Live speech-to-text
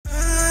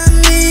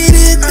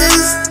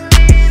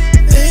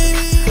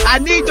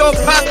those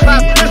pop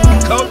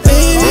biscuits, coach.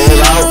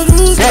 Roll out.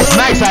 That's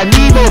nice. I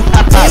need those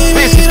pop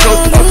biscuits,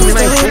 coach. Talk to me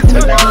like this.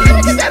 Let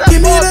me get that up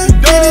off you,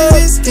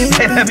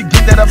 dog. Let me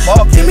get that up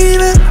off you.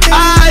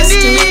 I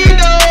need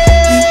those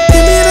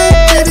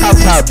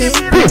Pop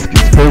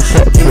biscuits, coach.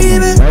 Talk to me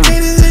nice.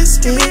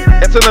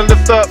 That's in the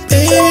lift up.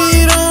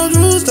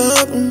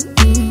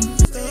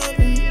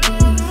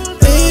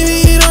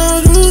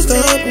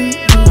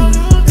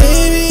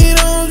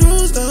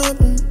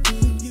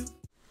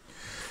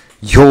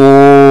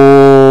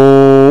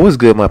 Yo, what's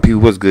good, my people?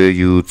 What's good,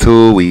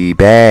 YouTube? We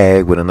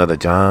back with another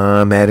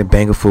John Madden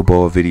banger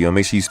football video.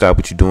 Make sure you stop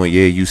what you're doing.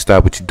 Yeah, you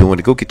stop what you're doing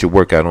to go get your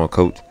workout on,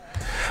 coach.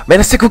 Man,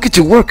 I said go get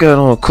your workout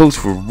on, coach,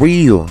 for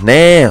real.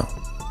 Now,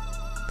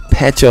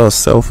 pat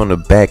yourself on the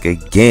back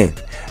again.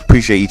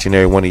 Appreciate each and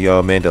every one of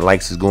y'all, man. The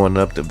likes is going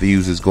up, the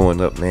views is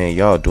going up, man.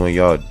 Y'all doing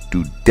y'all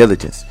due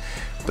diligence.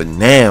 But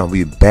now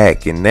we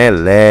back in that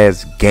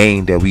last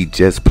game that we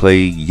just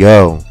played,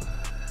 yo.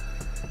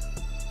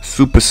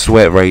 Super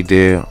sweat right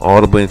there.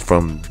 Audible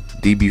from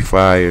DB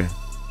Fire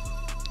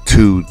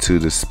to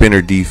the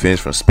spinner defense.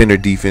 From spinner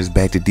defense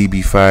back to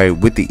DB Fire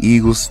with the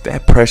Eagles.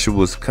 That pressure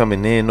was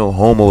coming in, no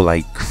homo,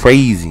 like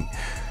crazy.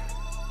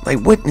 Like,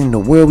 what in the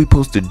world we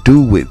supposed to do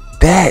with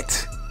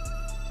that?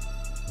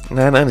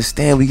 Now, I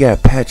understand we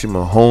got Patrick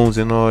Mahomes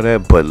and all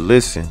that, but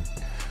listen,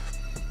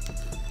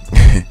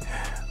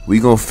 we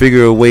gonna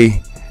figure a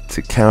way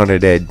to counter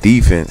that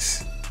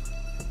defense.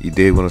 You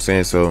dig what I'm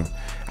saying? So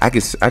I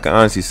can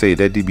honestly say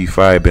that DB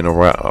Fire been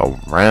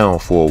around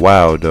for a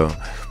while, though.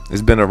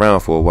 It's been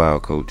around for a while,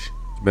 coach.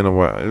 It's been a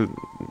while.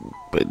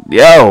 But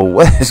yo,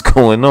 what is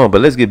going on?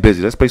 But let's get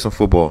busy. Let's play some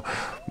football.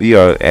 We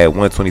are at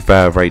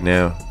 125 right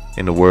now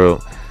in the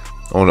world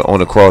on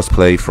the cross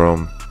play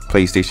from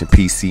PlayStation,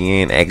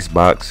 PC, and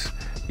Xbox.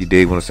 You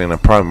dig what I'm saying? I'm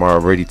probably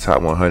already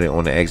top 100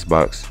 on the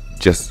Xbox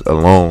just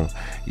alone.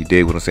 You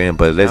dig what I'm saying?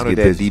 But let's get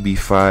that DB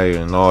Fire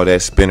and all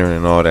that spinner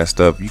and all that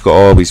stuff. You can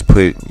always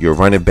put your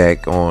running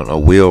back on a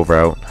wheel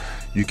route.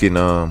 You can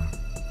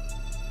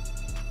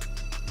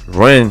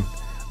run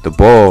the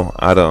ball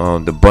out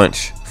of the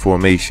bunch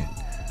formation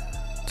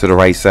to the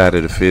right side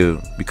of the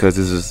field, because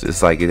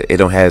it's like it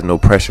don't have no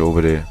pressure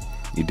over there.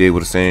 You dig what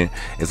I'm saying?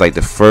 It's like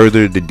the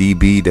further the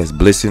DB that's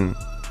blitzing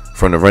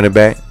from the running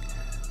back,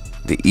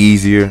 the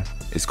easier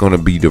it's gonna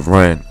be to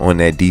run on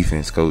that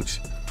defense, coach.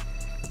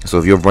 So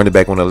if you're running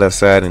back on the left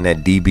side and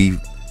that DB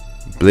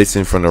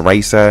blitzing from the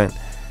right side,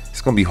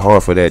 it's going to be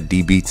hard for that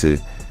DB to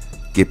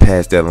get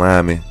past that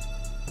lineman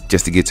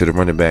just to get to the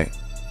running back.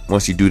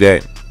 Once you do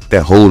that,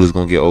 that hole is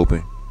going to get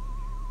open.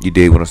 You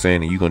dig what I'm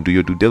saying? And you're going to do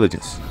your due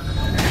diligence.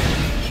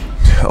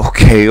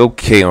 Okay,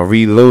 I'm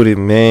reloaded,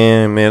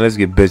 man. Let's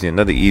get busy.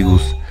 Another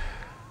Eagles.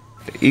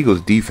 The Eagles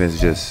defense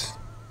just...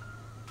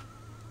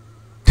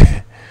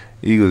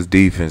 Eagles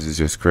defense is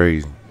just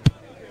crazy.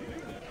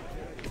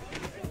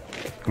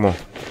 Come on.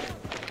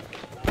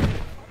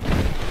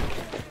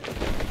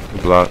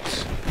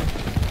 Blocks.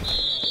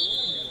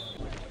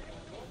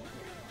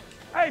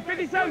 Hey,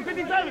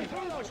 57.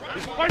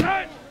 One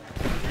hut.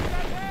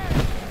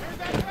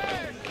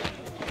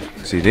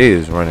 See, they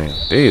is running.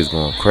 They is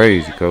going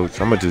crazy, coach.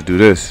 I'm gonna just do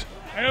this.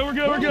 Hey, we're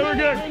good.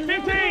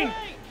 15.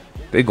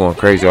 They going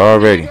crazy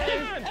already.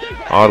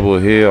 Audible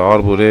here,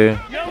 audible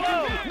there.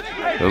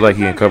 Looks like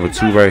he can cover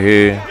 2 right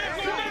here.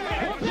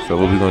 So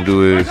what we gonna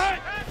do is,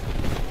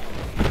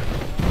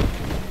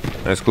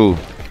 that's cool.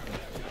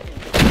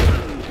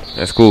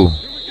 That's cool.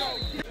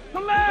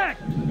 Come back.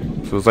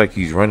 So it's like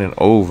he's running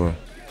over.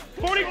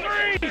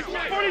 43.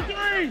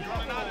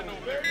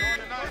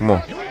 Come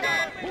on.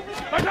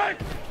 Okay.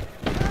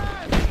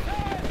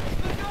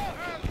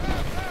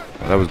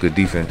 Oh, that was good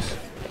defense.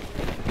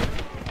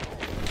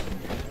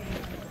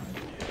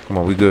 Come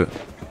on, we good.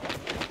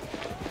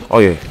 Oh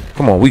yeah,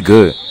 come on, we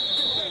good.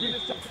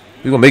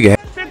 We gonna make it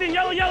happen. 50,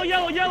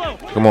 yellow.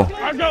 Come on.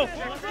 Let's go.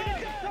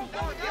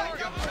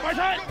 Right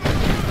side.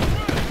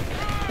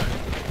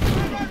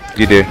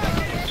 Get there.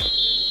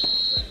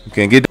 You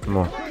can't get there. Come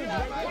on.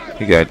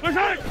 You got it.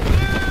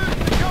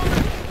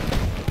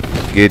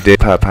 Get there.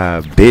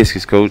 Popeye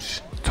biscuits,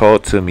 coach.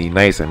 Talk to me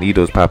nice. I need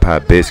those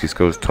Popeye biscuits,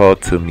 coach.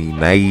 Talk to me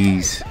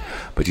nice.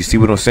 But you see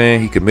what I'm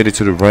saying? He committed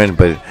to the run,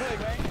 but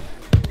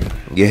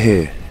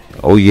yeah.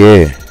 Oh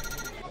yeah.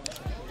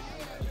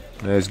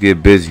 Let's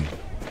get busy.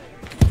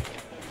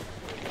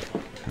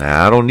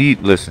 Now I don't need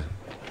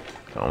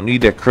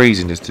that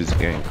craziness this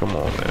game. Come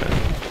on, man.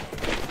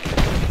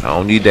 I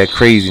don't need that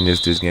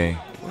craziness this game.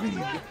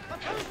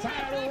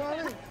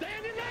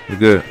 We're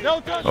good.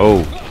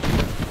 Oh.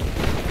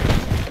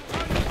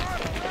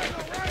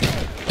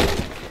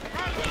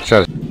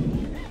 Shot it.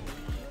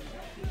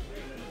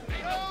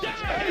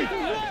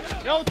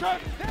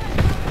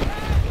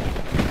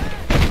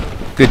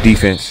 Good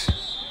defense.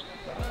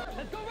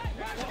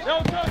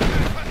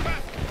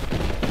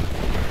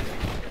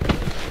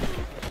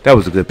 That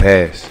was a good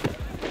pass.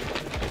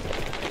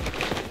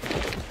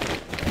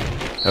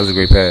 That was a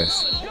great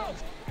pass.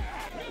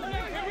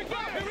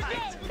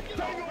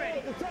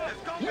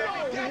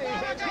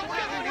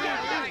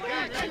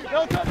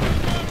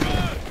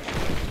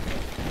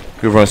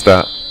 Good run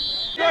stop.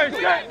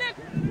 Okay.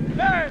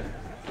 Hey.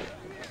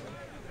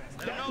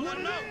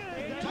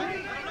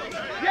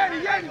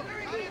 Yeti.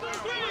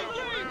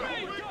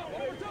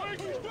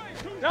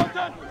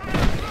 Delta.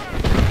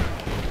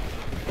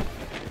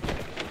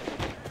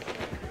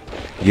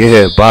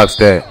 Yeah, box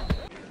that.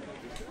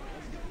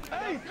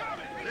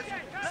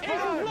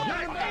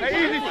 Hey,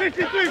 easy.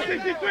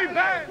 63,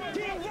 bang.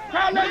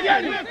 Crowd that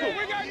Yeti.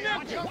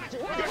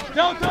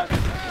 Delta.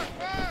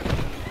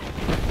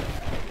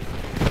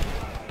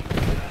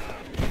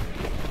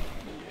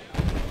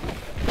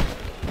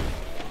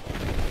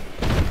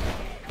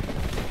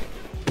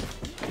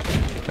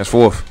 That's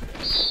fourth.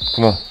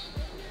 Come on.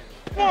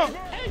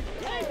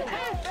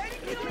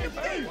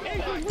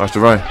 Watch the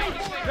run.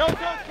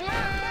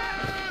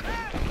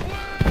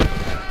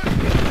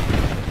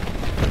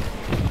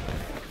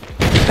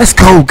 Let's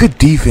go. Good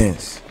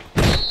defense.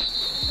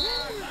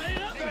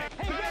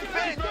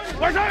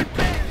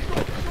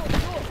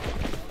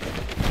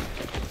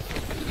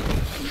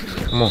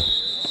 Come on.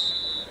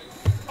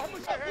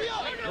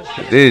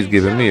 This is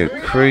giving me a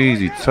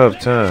crazy tough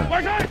time.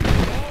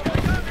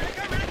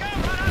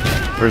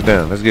 First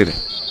down. Let's get it.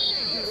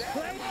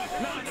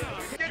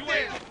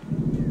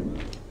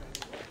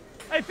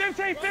 Hey,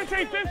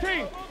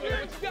 15.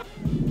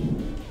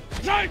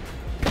 Nice.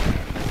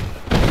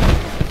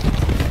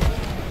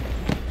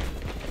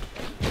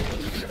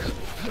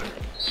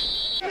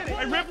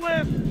 Hey, rip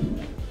lift.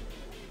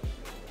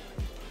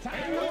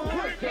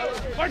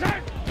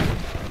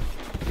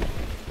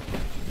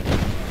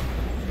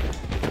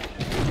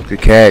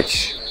 Good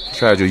catch.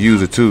 Tried to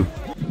use it too.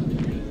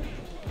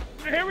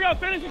 Here we go.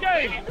 Finish the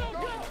game.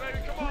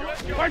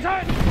 First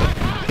time.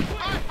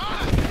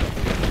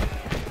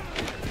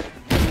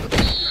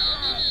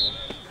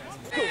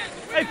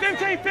 Hey,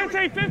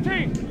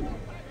 15.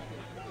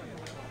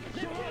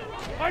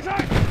 First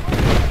time.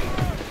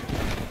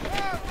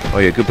 Oh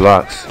yeah, good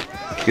blocks.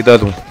 Get the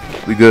other one.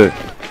 We good.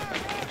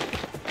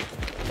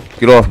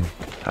 Get off me.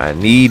 I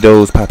need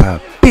those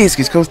pop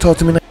biscuits. Coach, talk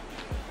to me now.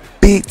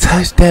 Big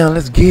touchdown.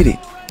 Let's get it.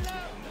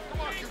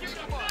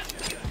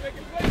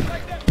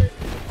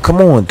 Come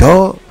on,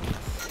 dog.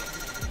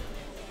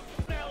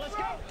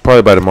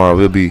 Probably by tomorrow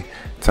we'll be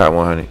top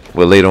 100.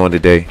 Well, later on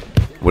today,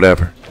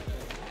 whatever.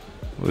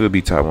 We'll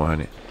be top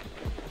 100.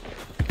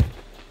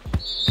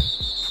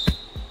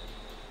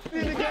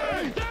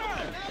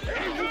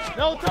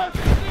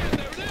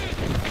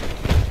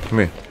 Come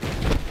here.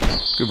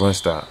 Good run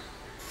stop.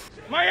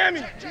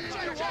 Miami.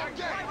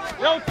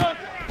 Delta.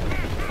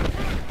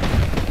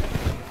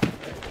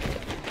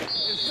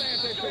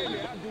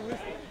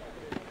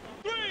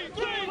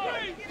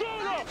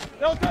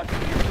 Delta.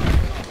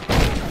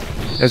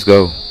 Let's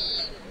go.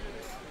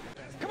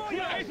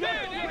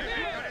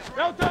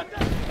 Delta.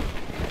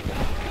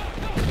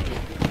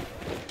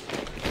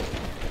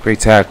 Great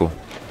tackle.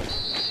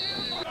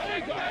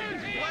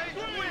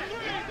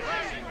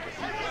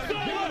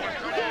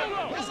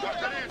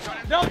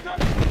 Delta.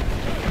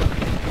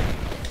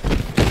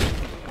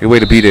 Good way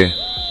to be there.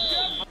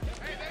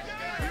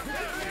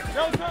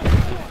 Delta.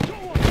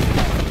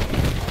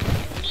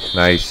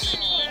 Nice.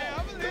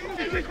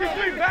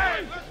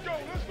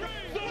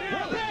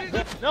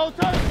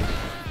 Delta.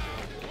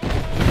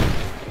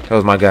 That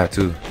was my guy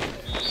too.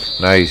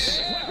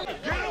 Nice.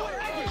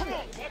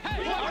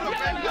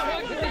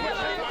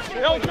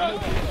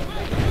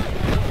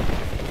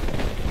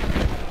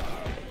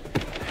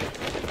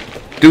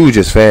 Dude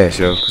just fast,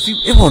 yo. Cause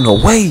it wasn't no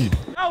way.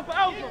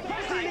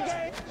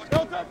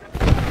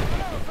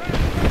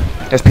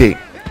 That's pick.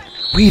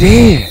 We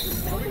there.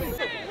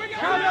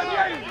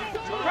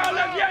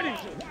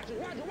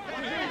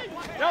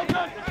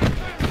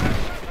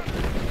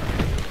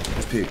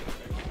 That's pick.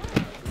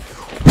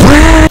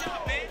 What?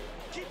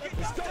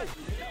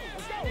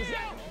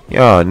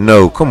 Y'all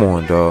know. Come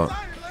on, dog.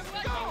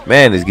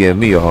 Man is giving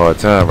me a hard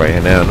time right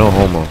here now. No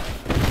homo.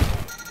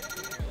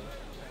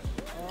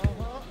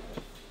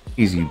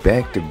 Easy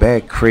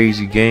back-to-back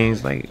crazy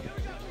games. Like,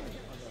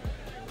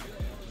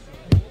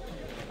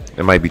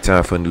 it might be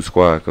time for a new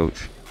squad,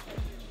 coach.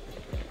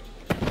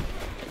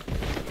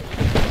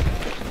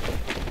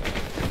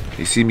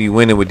 You see me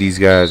winning with these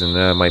guys, and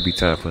now it might be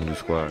time for a new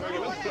squad.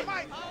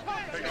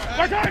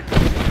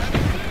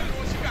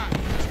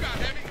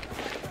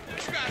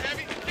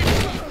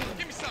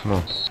 Come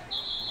on.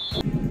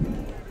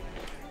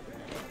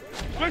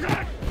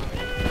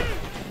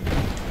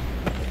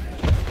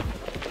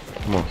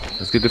 Come on,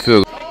 let's get the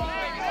field goal.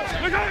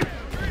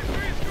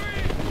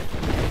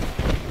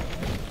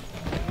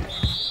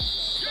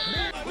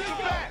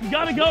 You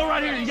gotta go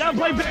right here. You gotta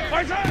play back.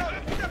 Right side.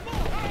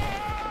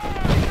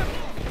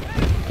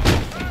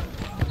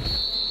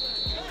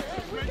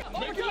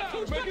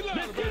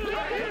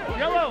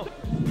 Yellow.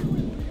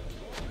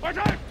 Right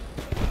side.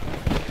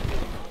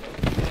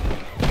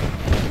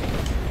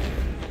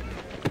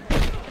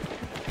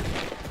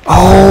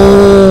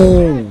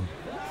 Oh!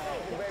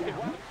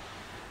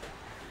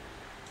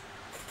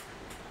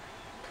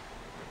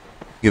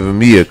 Giving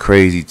me a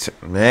crazy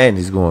man.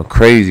 He's going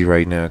crazy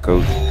right now,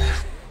 coach.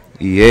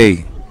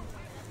 EA.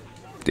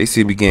 They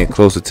see me getting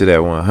closer to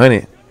that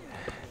 100.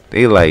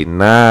 They like,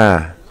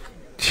 nah,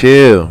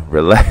 chill,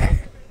 relax.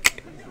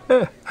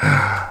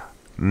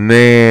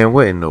 Man,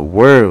 what in the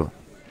world?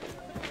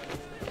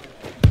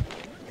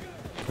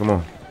 Come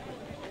on.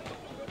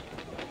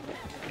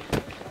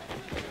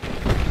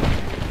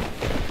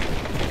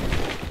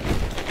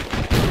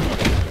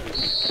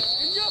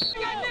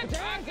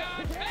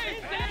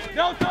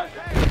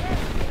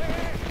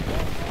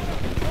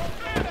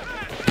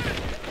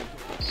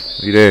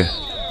 You there?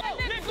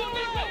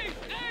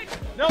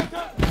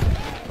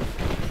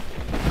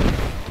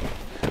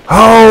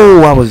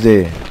 Oh, I was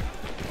there.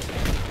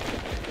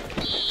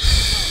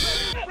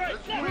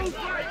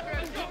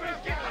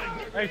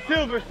 Hey,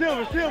 silver.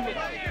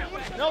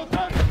 No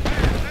touch.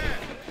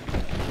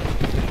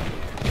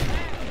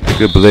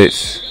 Good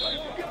blitz.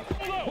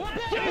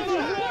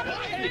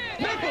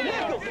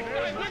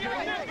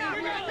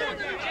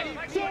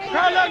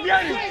 Crowd love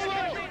Yanni.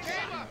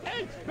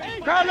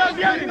 Crowd love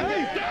Yanni.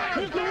 Hey.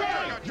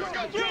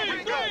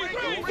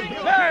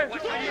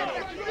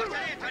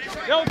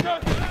 No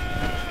touch.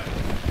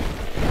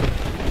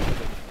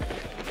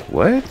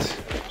 What?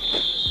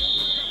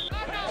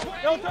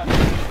 No touch.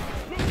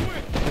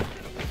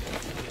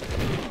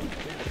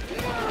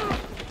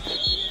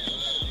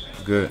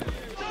 Good.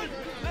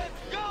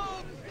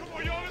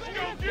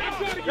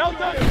 No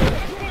touch.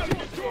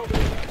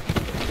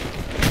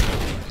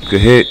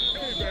 Good hit.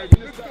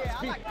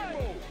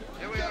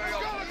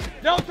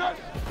 No touch.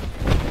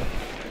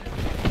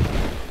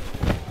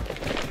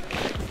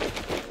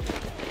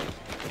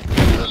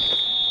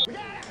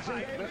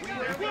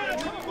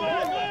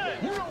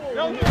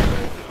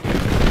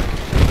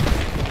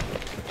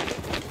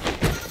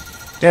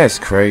 That's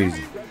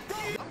crazy.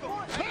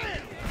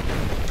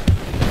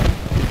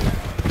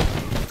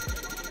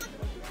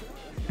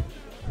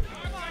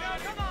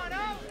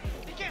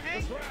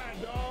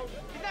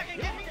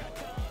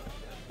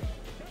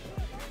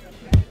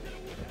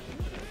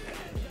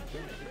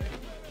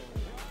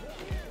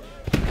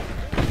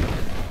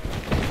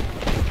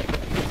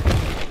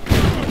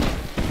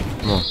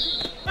 Come on.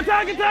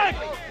 Attack!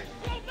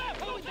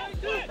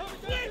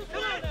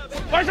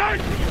 Right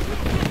side!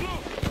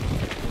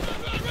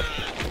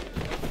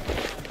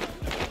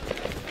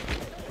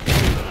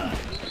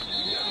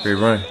 Great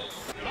run.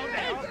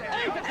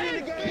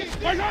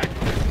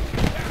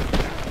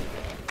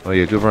 Oh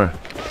yeah, good run.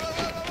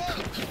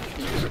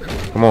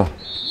 Come on.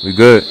 We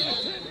good.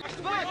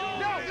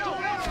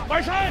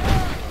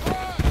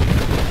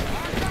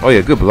 Oh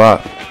yeah, good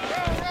block.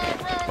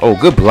 Oh,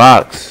 good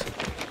blocks.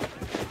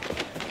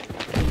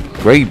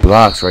 Great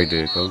blocks right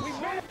there, coach.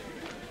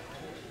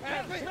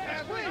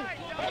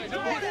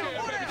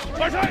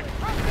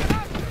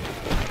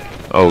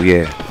 Oh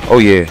yeah. Oh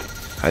yeah.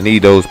 I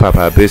need those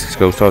Popeye biscuits,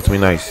 coach. Talk to me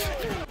nice.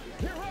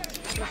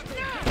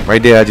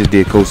 Right there, I just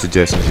did coach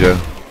suggestions, yo.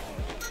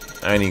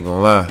 I ain't even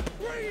gonna lie.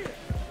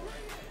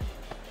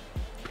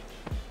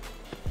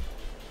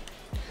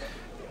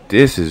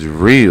 This is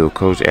real,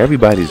 coach.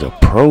 Everybody's a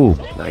pro.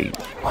 Like,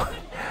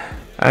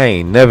 I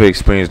ain't never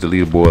experienced a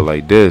leaderboard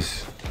like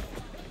this.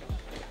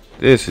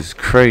 This is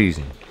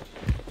crazy.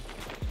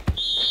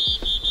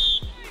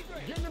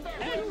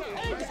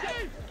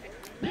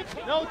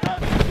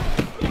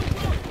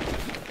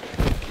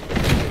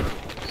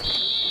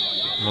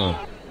 No.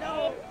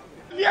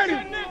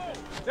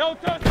 No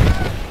touch.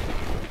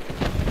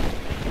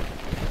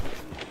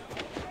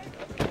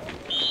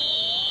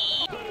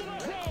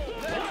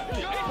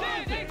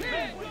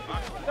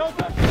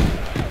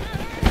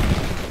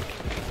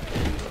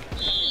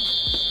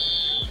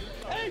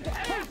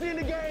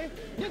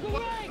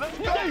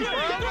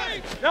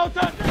 No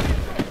touch.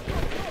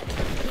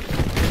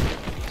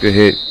 Good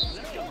hit.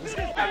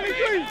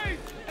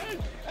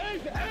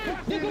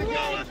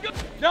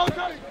 No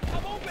touch.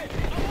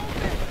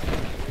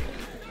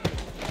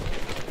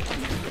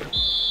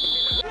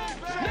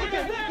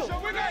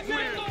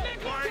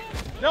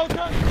 No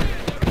touch.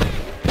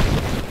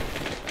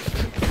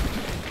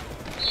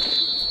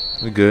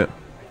 We good.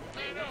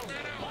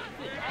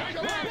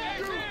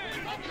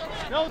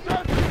 No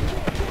touch.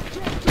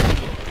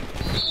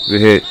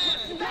 Good hit.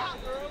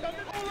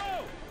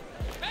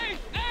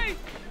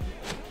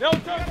 No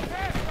touch.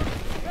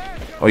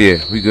 Oh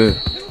yeah, we good.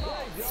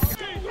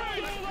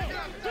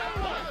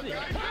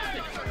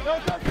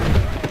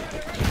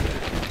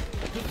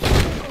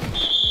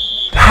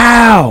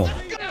 How?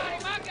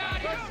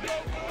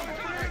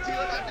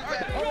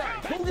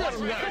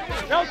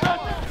 No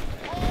touch.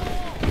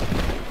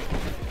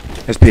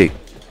 Let's pick.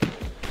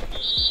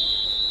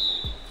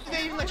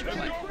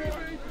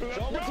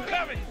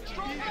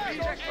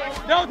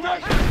 No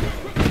touch.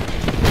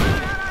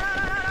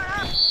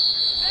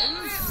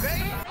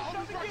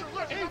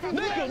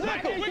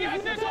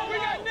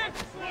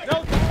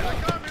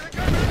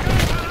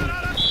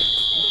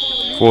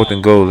 Fourth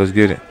and goal. Let's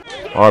get it.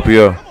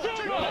 RPO.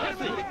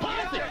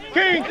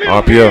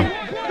 RPO.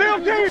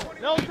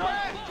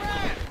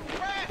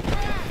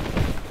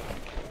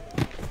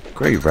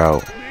 Great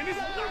route.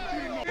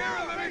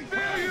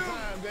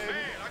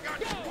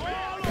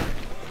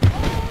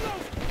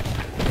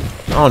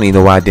 I don't even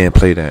know why I didn't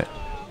play that.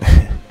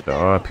 The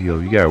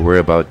RPO. You gotta worry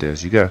about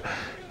this.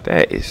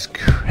 That is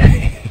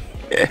crazy.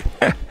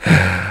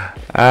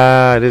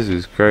 This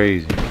is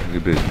crazy. Look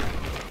at this.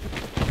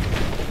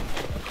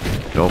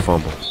 Don't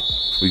fumble.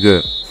 We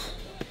good.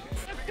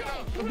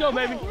 Let's go,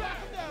 baby.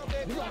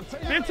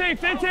 15.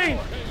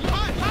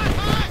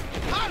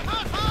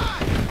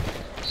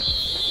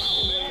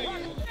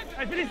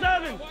 Hey,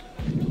 57.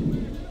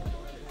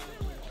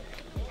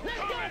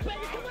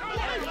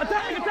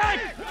 Attack.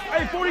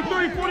 Hey,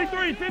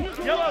 43.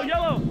 50.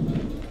 Yellow.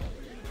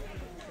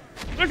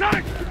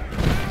 Attack.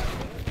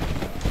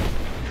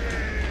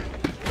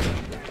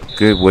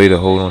 Good way to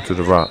hold on to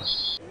the rock.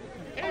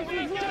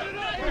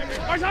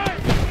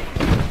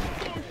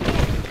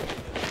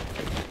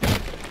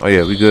 Oh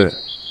yeah, we good.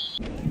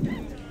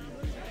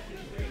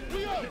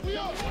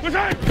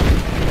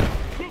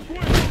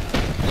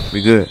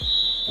 We good.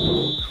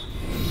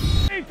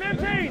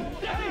 15.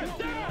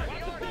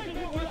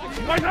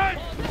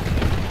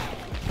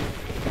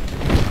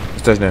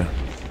 It's touchdown.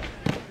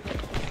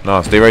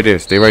 No, stay right there.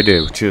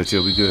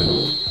 Chill. We good.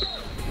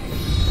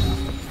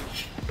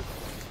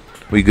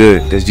 We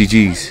good. That's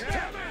GG's.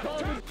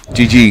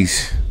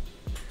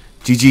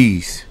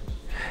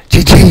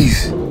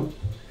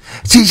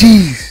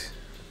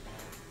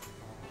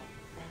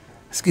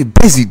 Let's get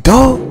busy,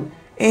 dog.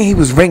 And he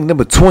was ranked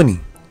number 20.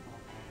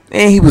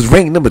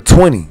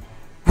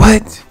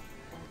 What?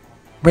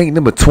 Ranked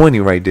number 20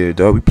 right there,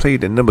 dog. We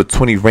played the number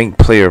 20 ranked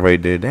player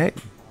right there. That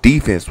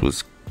defense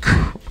was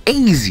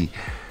crazy.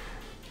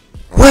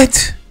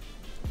 What?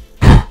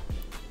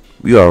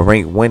 We are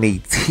ranked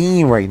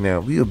 118 right now.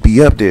 We'll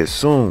be up there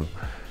soon.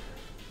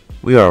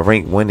 We are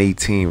ranked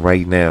 118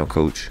 right now,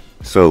 coach.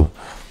 So,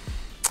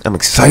 I'm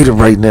excited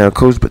right now,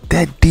 coach. But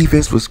that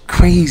defense was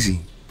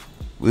crazy.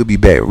 We'll be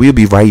back. We'll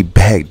be right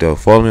back, though.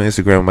 Follow me on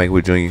Instagram,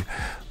 MIKEWHITJR.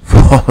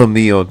 Follow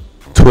me on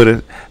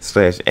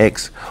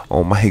Twitter/X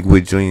on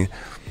MIKEWHITJR.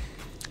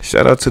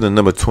 Shout out to the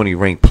number 20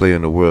 ranked player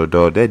in the world,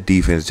 dog. That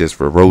defense just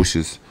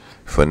ferocious,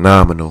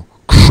 phenomenal,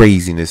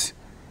 craziness.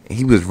 And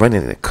he was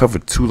running in the cover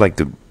 2 like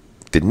the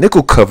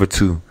nickel cover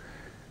 2.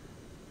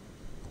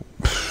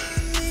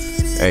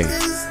 Hey.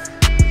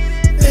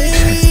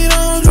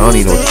 I don't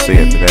even know what to say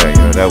after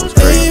that, That was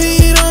crazy.